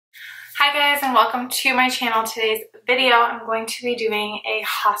Hi guys, and welcome to my channel. Today's video I'm going to be doing a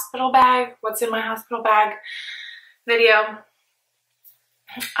hospital bag, what's in my hospital bag video.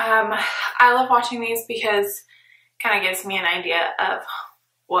 I love watching these because it kind of gives me an idea of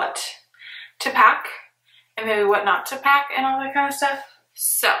what to pack and maybe what not to pack and all that kind of stuff.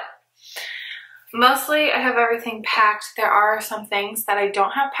 So mostly I have everything packed. There are some things that I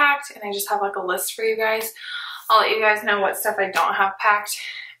don't have packed and I just have like a list for you guys. I'll let you guys know what stuff I don't have packed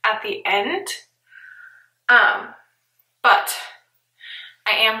at the end. But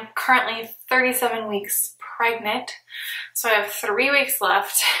I am currently 37 weeks pregnant, so I have 3 weeks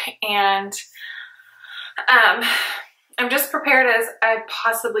left, and I'm just prepared as I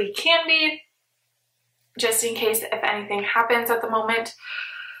possibly can be, just in case if anything happens at the moment.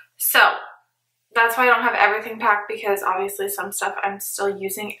 So that's why I don't have everything packed, because obviously some stuff I'm still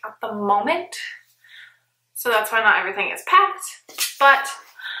using at the moment. So that's why not everything is packed, but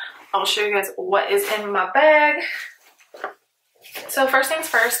I'll show you guys what is in my bag. So first things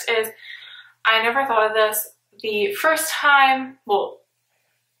first is, I never thought of this the first time, well,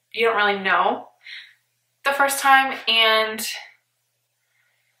 you don't really know the first time, and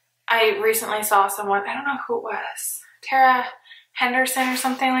I recently saw someone, I don't know who it was, Tara Henderson or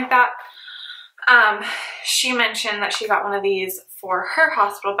something like that. She mentioned that she got one of these for her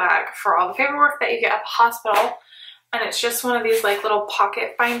hospital bag for all the paperwork that you get at the hospital. And it's just one of these like little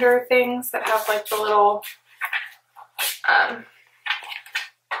pocket binder things that have like the little, if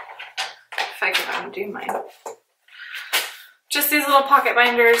I can undo mine. Just these little pocket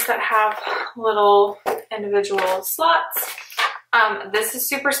binders that have little individual slots. This is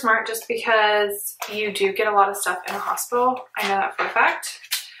super smart just because you do get a lot of stuff in the hospital. I know that for a fact.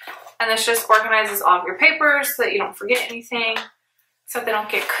 And this just organizes all of your papers so that you don't forget anything, so that they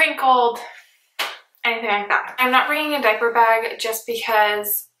don't get crinkled, anything like that. I'm not bringing a diaper bag just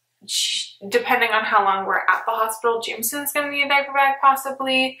because depending on how long we're at the hospital, Jameson's gonna need a diaper bag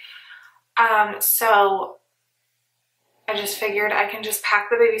possibly. So I just figured I can just pack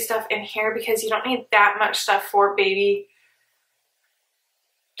the baby stuff in here, because you don't need that much stuff for baby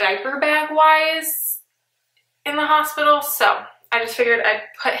diaper bag wise in the hospital. So I just figured I'd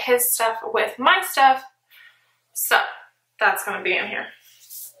put his stuff with my stuff. So that's gonna be in here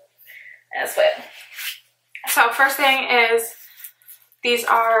as well. So first thing is, these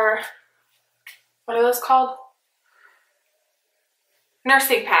are, what are those called?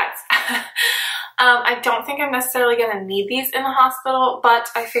 Nursing pads. I don't think I'm necessarily gonna need these in the hospital, but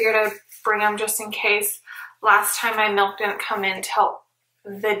I figured I'd bring them just in case. Last time my milk didn't come in till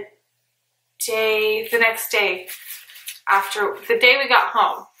the next day after, the day we got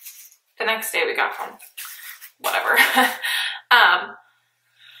home. The next day we got home. Whatever.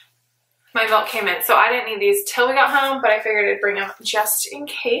 My milk came in, so I didn't need these till we got home, but I figured I'd bring them just in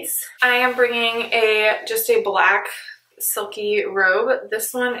case. I am bringing just a black silky robe.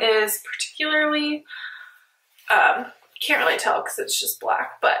 This one is particularly, can't really tell because it's just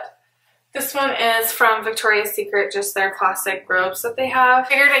black, but this one is from Victoria's Secret, just their classic robes that they have.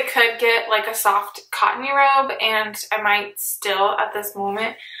 Figured I could get like a soft cottony robe, and I might still at this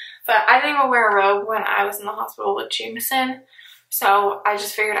moment, but I didn't even wear a robe when I was in the hospital with Jameson. So I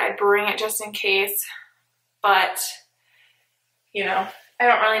just figured I'd bring it just in case, but you know, I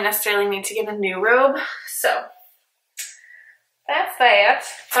don't really necessarily need to get a new robe, so that's that.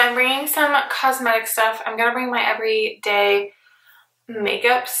 So I'm bringing some cosmetic stuff. I'm gonna bring my everyday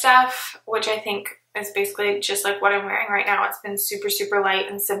makeup stuff, which I think is basically just like what I'm wearing right now. It's been super, super light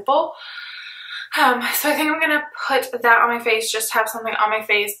and simple. So I think I'm gonna put that on my face, just have something on my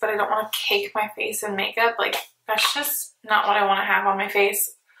face, but I don't want to cake my face in makeup. Like, that's just not what I want to have on my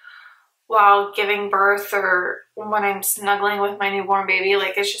face while giving birth or when I'm snuggling with my newborn baby.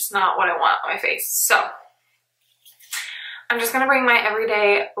 Like, it's just not what I want on my face. So I'm just going to bring my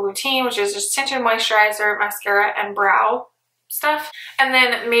everyday routine, which is just tinted moisturizer, mascara, and brow stuff. And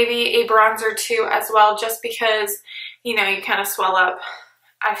then maybe a bronzer too as well, just because, you know, you kind of swell up.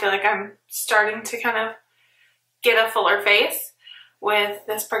 I feel like I'm starting to kind of get a fuller face with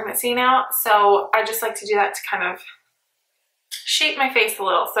this pregnancy now, so I just like to do that to kind of shape my face a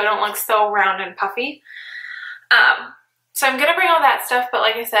little so I don't look so round and puffy. So I'm gonna bring all that stuff, but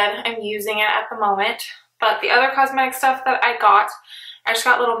like I said, I'm using it at the moment. But the other cosmetic stuff that I just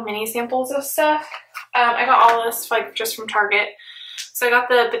got little mini samples of stuff. I got all this like just from Target. So I got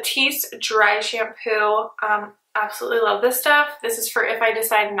the Batiste dry shampoo. Absolutely love this stuff. This is for if I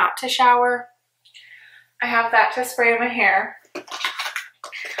decide not to shower. I have that to spray in my hair.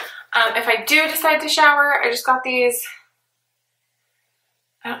 If I do decide to shower, I just got these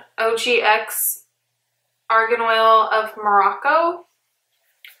OGX Argan Oil of Morocco.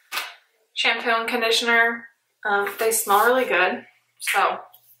 shampoo and conditioner. They smell really good, so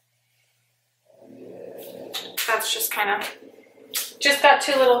that's just kind of, just got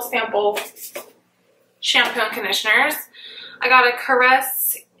 2 little sample shampoo and conditioners. I got a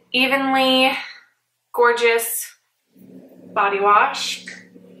Caress Evenly Gorgeous body wash.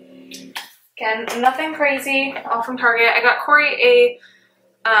 Again, nothing crazy, all from Target. I got Corey a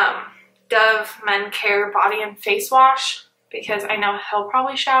Dove Men Care body and face wash because I know he'll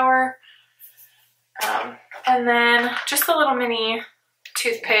probably shower. And then just a little mini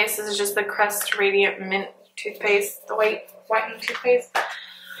toothpaste. This is just the Crest Radiant Mint toothpaste, the whitening toothpaste.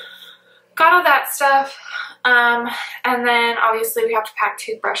 Got all that stuff. And then obviously we have to pack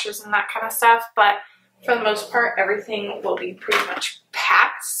toothbrushes and that kind of stuff, but for the most part, everything will be pretty much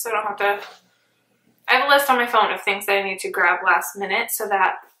packed, so I don't have to, I have a list on my phone of things that I need to grab last minute so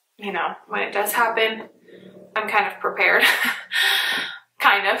that, you know, when it does happen, I'm kind of prepared.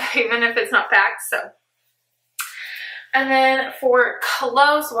 Kind of, even if it's not packed, so. And then for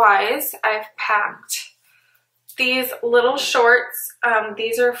clothes wise, I've packed these little shorts.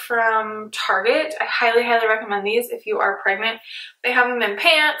 These are from Target. I highly, highly recommend these if you are pregnant. They have them in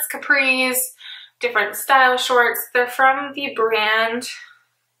pants, capris, different style shorts. They're from the brand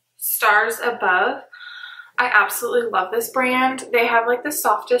Stars Above. I absolutely love this brand. They have like the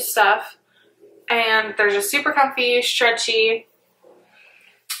softest stuff and they're just super comfy, stretchy.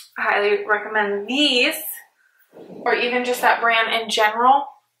 I highly recommend these, or even just that brand in general.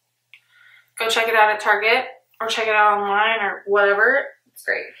 Go check it out at Target or check it out online or whatever. It's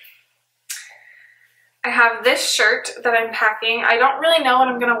great. I have this shirt that I'm packing. I don't really know what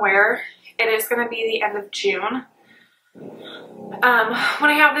I'm going to wear. It is going to be the end of June. When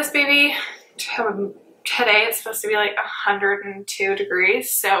I have this baby, today it's supposed to be like 102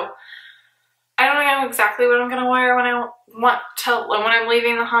 degrees, so I don't know exactly what I'm going to wear when I'm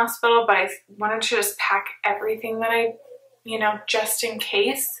leaving the hospital, but I wanted to just pack everything that I, you know, just in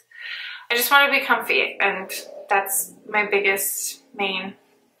case. I just want to be comfy, and that's my biggest main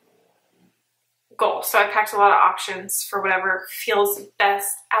goal. So I packed a lot of options for whatever feels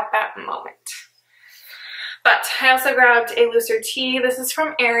best at that moment. But I also grabbed a looser tee. This is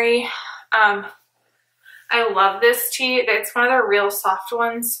from Aerie. I love this tee. It's one of the real soft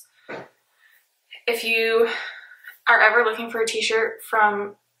ones. If you are ever looking for a t-shirt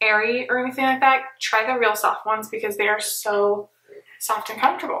from Aerie or anything like that, try the real soft ones because they are so soft and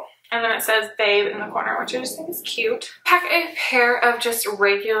comfortable. And then it says babe in the corner, which I just think is cute. Pack a pair of just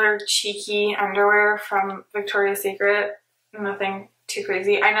regular cheeky underwear from Victoria's Secret. Nothing too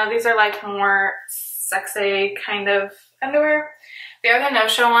crazy. I know these are like more sexy kind of underwear. They are the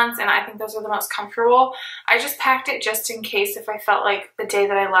no-show ones, and I think those are the most comfortable. I just packed it just in case if I felt like the day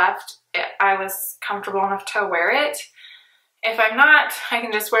that I left, I was comfortable enough to wear it. If I'm not, I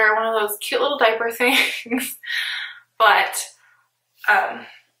can just wear one of those cute little diaper things. But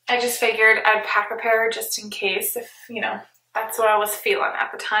I just figured I'd pack a pair just in case if, you know, that's what I was feeling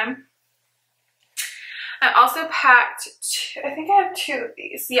at the time. I also packed, I think I have 2 of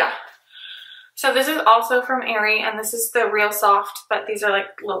these. Yeah. So this is also from Aerie, and this is the real soft, but these are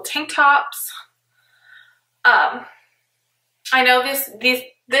like little tank tops. I know this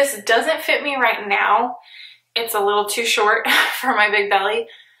doesn't fit me right now. It's a little too short for my big belly,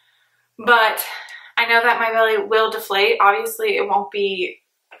 but I know that my belly will deflate. Obviously it won't be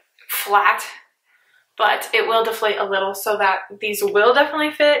flat, but it will deflate a little, so that these will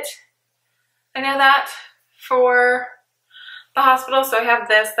definitely fit. I know that for the hospital, so I have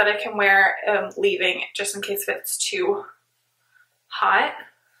this that I can wear leaving just in case if it's too hot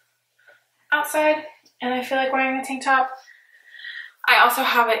outside and I feel like wearing a tank top. I also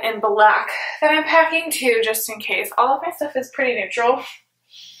have it in black that I'm packing too, just in case. All of my stuff is pretty neutral.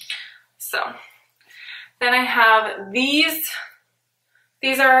 So then I have these.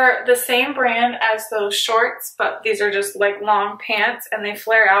 These are the same brand as those shorts, but these are just like long pants and they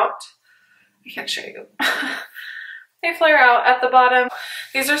flare out. I can't show you. They flare out at the bottom.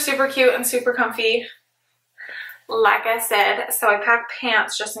 These are super cute and super comfy, like I said. So I packed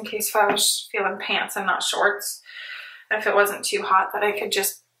pants just in case if I was feeling pants and not shorts. And if it wasn't too hot, that I could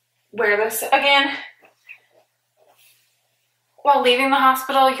just wear this. Again, while leaving the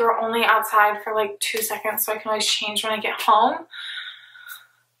hospital, you're only outside for like 2 seconds, so I can always change when I get home.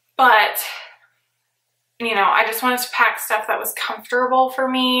 But, you know, I just wanted to pack stuff that was comfortable for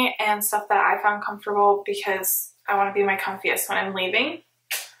me and stuff that I found comfortable because I want to be my comfiest when I'm leaving.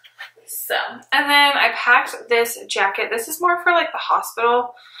 So, and then I packed this jacket. This is more for like the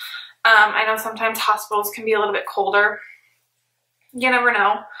hospital. I know sometimes hospitals can be a little bit colder. You never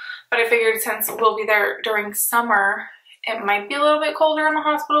know. But I figured since we'll be there during summer, it might be a little bit colder in the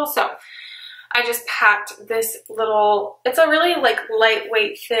hospital. So I just packed this little, it's a really like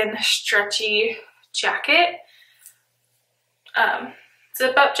lightweight, thin, stretchy jacket.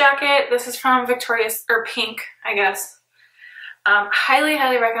 Zip up jacket. This is from Victoria's, or Pink, I guess. Highly,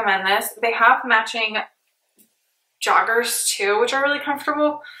 highly recommend this. They have matching joggers too, which are really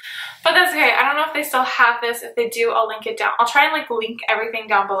comfortable, but that's okay. I don't know if they still have this. If they do, I'll link it down. I'll try and like link everything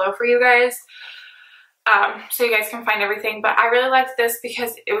down below for you guys, so you guys can find everything. But I really liked this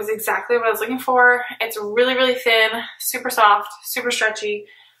because it was exactly what I was looking for. It's really, really thin, super soft, super stretchy,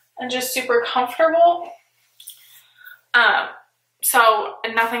 and just super comfortable. So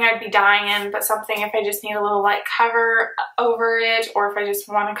nothing I'd be dying in, but something if I just need a little light cover over it, or if I just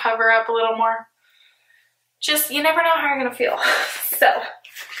want to cover up a little more. Just, you never know how you're gonna feel. So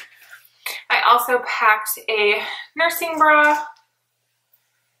I also packed a nursing bra,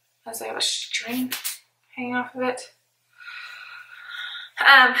 as I have a string hanging off of it.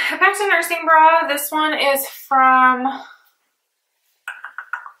 I packed a nursing bra. This one is from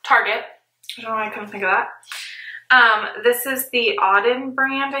Target. I don't know why I couldn't think of that. This is the Auden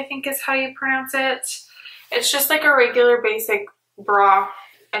brand, I think is how you pronounce it. It's just like a regular basic bra.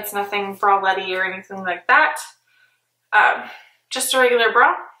 It's nothing bralette-y or anything like that. Just a regular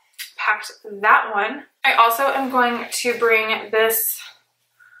bra. Packed that one. I also am going to bring this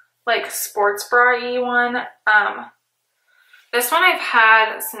like sports bra-y one. This one I've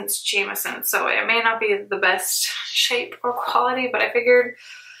had since Jameson, so it may not be the best shape or quality, but I figured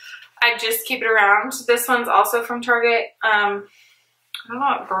I'd just keep it around. This one's also from Target. I don't know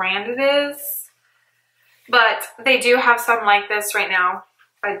what brand it is, but they do have some like this right now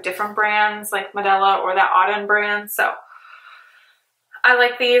by different brands like Medela or that Auden brand. So I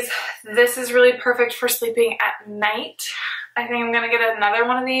like these. This is really perfect for sleeping at night. I think I'm gonna get another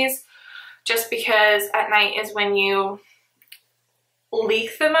one of these just because at night is when you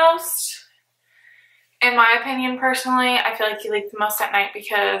leak the most. In my opinion, personally, I feel like you leak the most at night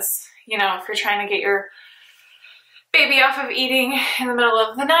because, you know, if you're trying to get your baby off of eating in the middle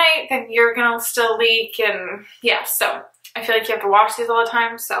of the night, then you're gonna still leak, and yeah, so I feel like you have to wash these all the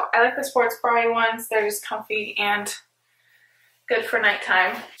time. So I like the sports bra ones. They're just comfy and good for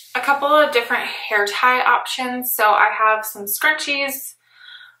nighttime. A couple of different hair tie options. So I have some scrunchies.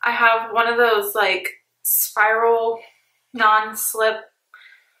 I have one of those like spiral non-slip,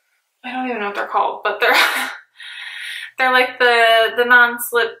 I don't even know what they're called, but they're like the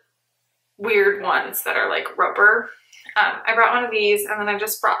non-slip weird ones that are like rubber. I brought one of these, and then I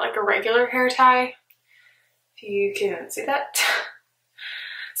just brought like a regular hair tie, if you can see that.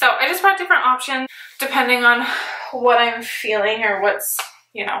 So I just brought different options depending on what I'm feeling or what's,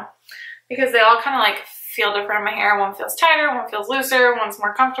 you know, because they all kind of like feel different in my hair. One feels tighter, one feels looser, one's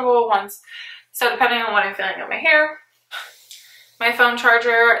more comfortable, so depending on what I'm feeling in my hair. My phone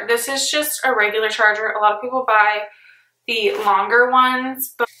charger, this is just a regular charger. A lot of people buy the longer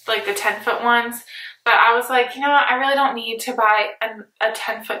ones, but like the 10-foot ones. But I was like, you know what, I really don't need to buy a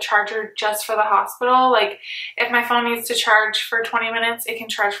 10-foot charger just for the hospital. Like, if my phone needs to charge for 20 minutes, it can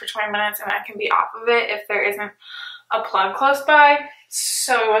charge for 20 minutes and I can be off of it if there isn't a plug close by.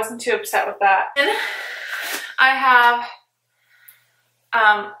 So I wasn't too upset with that. And I have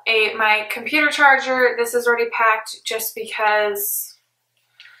my computer charger. This is already packed just because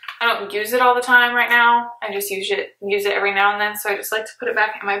I don't use it all the time right now. I just use it every now and then. So I just like to put it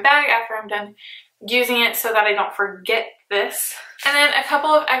back in my bag after I'm done using it so that I don't forget this. And then a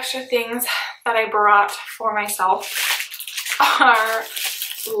couple of extra things that I brought for myself are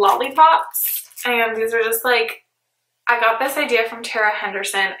lollipops. And these are just like, I got this idea from Tara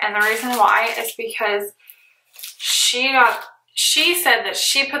Henderson, and the reason why is because she said that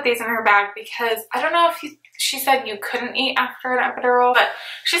she put these in her bag because, I don't know if she said you couldn't eat after an epidural, but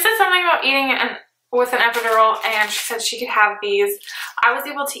she said something about eating with an epidural, and she said she could have these. I was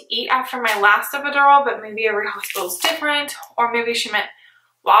able to eat after my last epidural, but maybe every hospital is different, or maybe she meant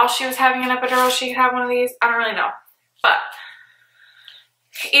while she was having an epidural she could have one of these. I don't really know, but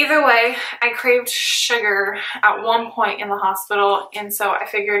either way, I craved sugar at one point in the hospital, and so I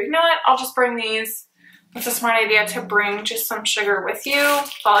figured, you know what, I'll just bring these. It's a smart idea to bring just some sugar with you.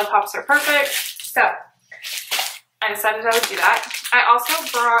 Lollipops are perfect. So I decided I would do that. I also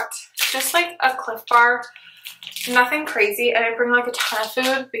brought just like a Cliff Bar. Nothing crazy. I didn't bring like a ton of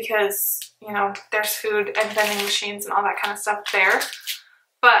food because, you know, there's food and vending machines and all that kind of stuff there.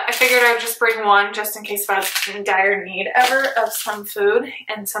 But I figured I would just bring one just in case I was in dire need ever of some food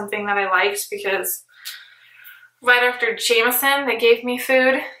and something that I liked, because right after Jameson, they gave me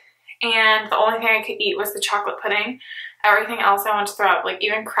food. And the only thing I could eat was the chocolate pudding. Everything else I wanted to throw up, like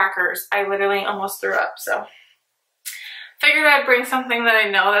even crackers, I literally almost threw up. So figured I'd bring something that I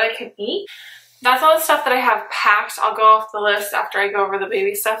know that I can eat. that's all the stuff that I have packed. I'll go off the list after I go over the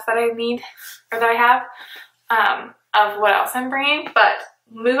baby stuff that I need, or that I have, of what else I'm bringing. But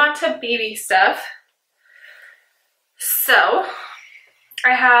move on to baby stuff. So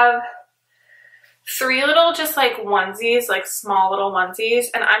I have 3 little just like onesies, like small little onesies,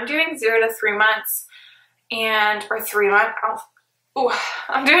 and I'm doing 0 to 3 months or 3 month.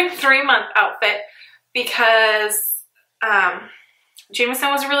 I'm doing 3-month outfit because Jameson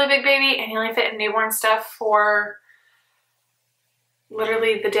was a really big baby and he only fit in newborn stuff for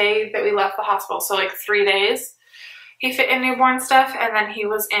literally the day that we left the hospital. So like 3 days he fit in newborn stuff, and then he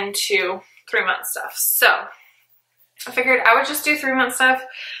was into 3-month stuff. So I figured I would just do 3-month stuff.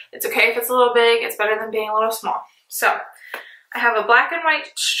 It's okay if it's a little big. It's better than being a little small. So I have a black and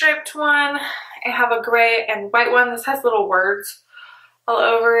white striped one. I have a gray and white one. This has little words all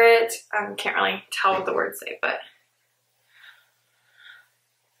over it. I can't really tell what the words say, but.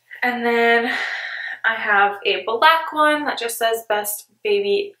 And then I have a black one that just says best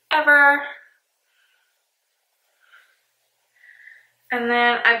baby ever. And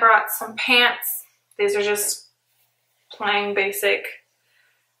then I brought some pants. These are just plain basic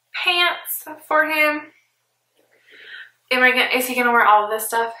pants for him. Is he gonna wear all of this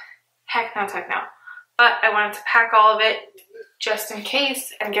stuff? Heck no, heck no. But I wanted to pack all of it just in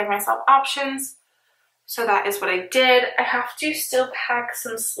case and give myself options. So that is what I did. I have to still pack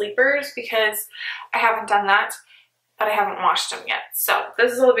some sleepers because I haven't done that, but I haven't washed them yet. So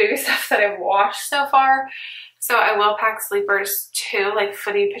this is all the baby stuff that I've washed so far. So I will pack sleepers too, like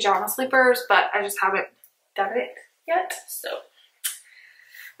footy pajama sleepers, but I just haven't done it yet. So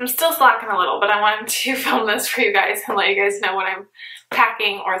I'm still slacking a little, but I wanted to film this for you guys and let you guys know what I'm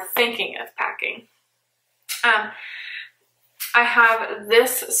packing or thinking of packing. I have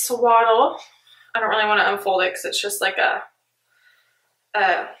this swaddle. I don't really want to unfold it because it's just like a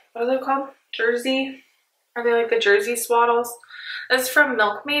what are they called? Jersey? Are they like the jersey swaddles? This is from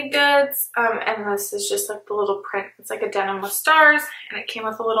Milkmaid Goods, and this is just like the little print. It's like a denim with stars, and it came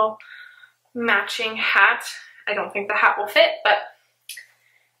with a little matching hat. I don't think the hat will fit, but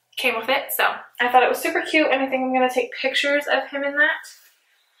it came with it, so I thought it was super cute, and I think I'm going to take pictures of him in that.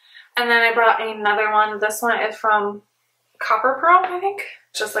 And then I brought another one. This one is from Copper Pearl, I think.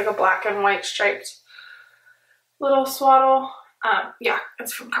 Just like a black and white striped little swaddle. Yeah,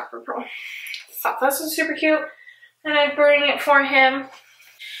 it's from Copper Pearl. Thought this was super cute, and I'm bringing it for him.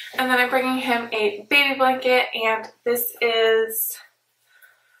 And then I'm bringing him a baby blanket, and this is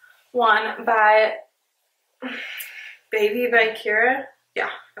one by Baby by Kira. Yeah,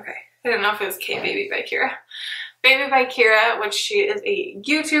 okay. I didn't know if it was K-Baby by Kira. Baby by Kira, which she is a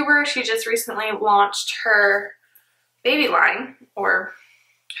YouTuber. She just recently launched her baby line, or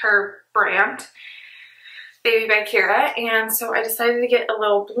her brand, Baby by Kira, and so I decided to get a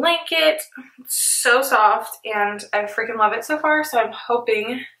little blanket. It's so soft, and I freaking love it so far, so I'm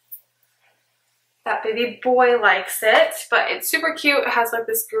hoping that baby boy likes it. But it's super cute. It has like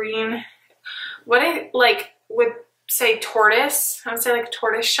this green, what I like would say tortoise, I would say like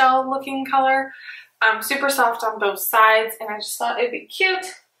tortoise shell looking color. Super soft on both sides, and I just thought it'd be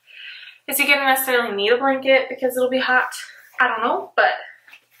cute. Is he gonna necessarily need a blanket because it'll be hot? I don't know, but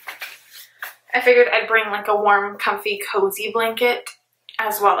I figured I'd bring like a warm, comfy, cozy blanket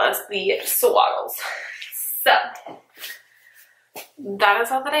as well as the swaddles. So that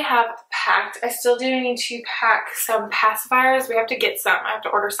is all that I have packed. I still do need to pack some pacifiers. We have to get some. I have to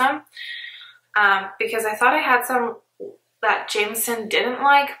order some because I thought I had some that Jameson didn't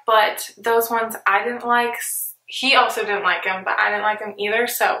like, but those ones I didn't like. He also didn't like them, but I didn't like them either.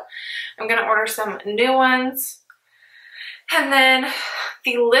 So I'm going to order some new ones. And then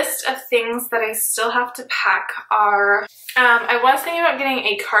the list of things that I still have to pack are, I was thinking about getting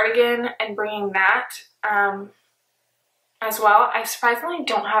a cardigan and bringing that as well. I surprisingly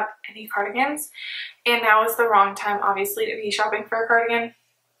don't have any cardigans, and now is the wrong time, obviously, to be shopping for a cardigan.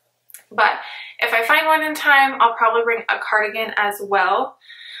 But if I find one in time, I'll probably bring a cardigan as well,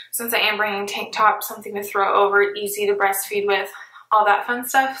 since I am bringing tank top, something to throw over, easy to breastfeed with, all that fun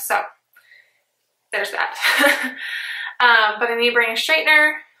stuff. So there's that. But I need to bring a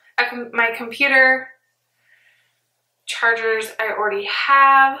straightener, my computer, chargers I already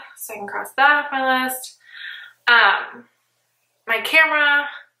have, so I can cross that off my list. My camera,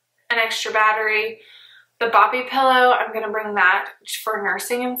 an extra battery, the boppy pillow, I'm going to bring that for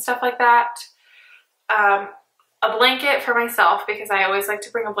nursing and stuff like that. A blanket for myself, because I always like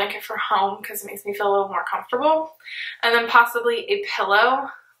to bring a blanket for home because it makes me feel a little more comfortable. And then possibly a pillow,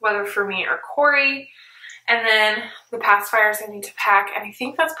 whether for me or Corey. And then the pacifiers I need to pack, and I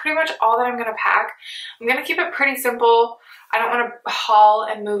think that's pretty much all that I'm going to pack. I'm going to keep it pretty simple. I don't want to haul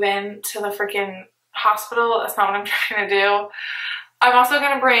and move in to the freaking hospital. That's not what I'm trying to do. I'm also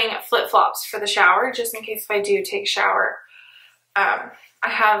going to bring flip-flops for the shower, just in case if I do take a shower. I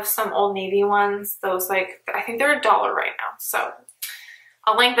have some Old Navy ones. Those, like, I think they're $1 right now. So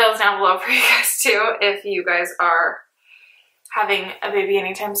I'll link those down below for you guys too, if you guys are having a baby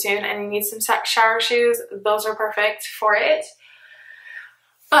anytime soon and you need some shower shoes. Those are perfect for it.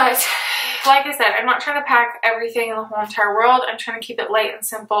 But like I said, I'm not trying to pack everything in the whole entire world. I'm trying to keep it light and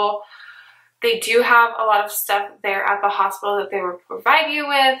simple. They do have a lot of stuff there at the hospital that they will provide you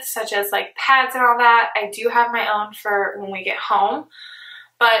with, such as like pads and all that. I do have my own for when we get home.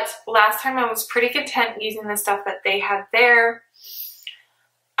 But last time I was pretty content using the stuff that they had there.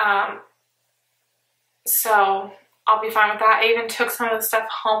 So I'll be fine with that. I even took some of the stuff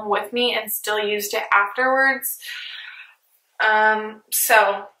home with me and still used it afterwards.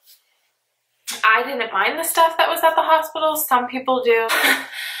 So I didn't mind the stuff that was at the hospital. Some people do.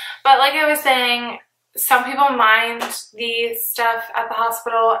 But like I was saying, some people mind the stuff at the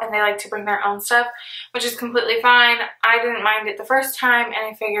hospital and they like to bring their own stuff, which is completely fine. I didn't mind it the first time and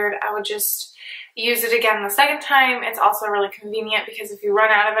I figured I would just use it again the second time. It's also really convenient because if you run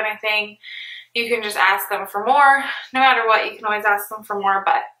out of anything, you can just ask them for more. No matter what, you can always ask them for more,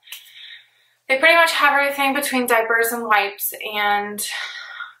 but they pretty much have everything between diapers and wipes and,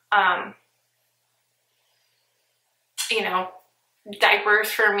 you know,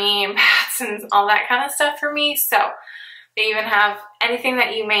 diapers for me and pads and all that kind of stuff for me. So they even have anything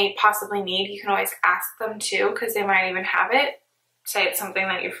that you may possibly need. You can always ask them too, because they might even have it. Say it's something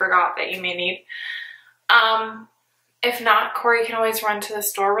that you forgot that you may need. If not, Corey can always run to the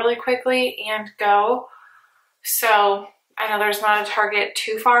store really quickly and go. So I know there's not a Target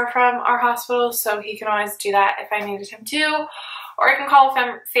too far from our hospital, so he can always do that if I needed him to. Or I can call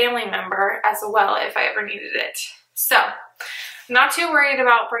a family member as well if I ever needed it. So not too worried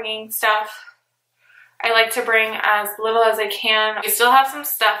about bringing stuff. I like to bring as little as I can. I still have some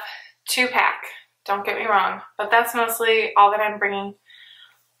stuff to pack, don't get me wrong, but that's mostly all that I'm bringing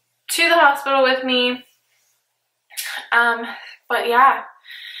to the hospital with me. But yeah,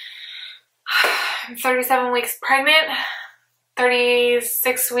 I'm 37 weeks pregnant,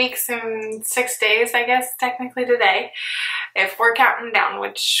 36 weeks and 6 days, I guess, technically today, if we're counting down,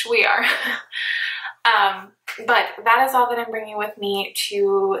 which we are. But that is all that I'm bringing with me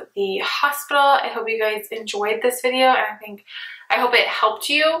to the hospital. I hope you guys enjoyed this video, and I hope it helped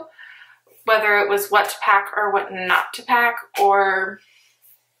you, whether it was what to pack or what not to pack, or,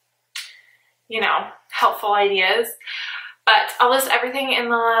 you know, helpful ideas. But I'll list everything in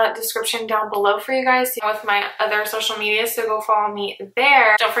the description down below for you guys with my other social media, so go follow me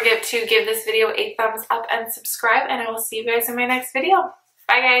there. Don't forget to give this video a thumbs up and subscribe, and I will see you guys in my next video.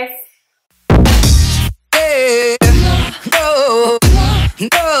 Bye guys! No,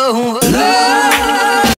 no, no.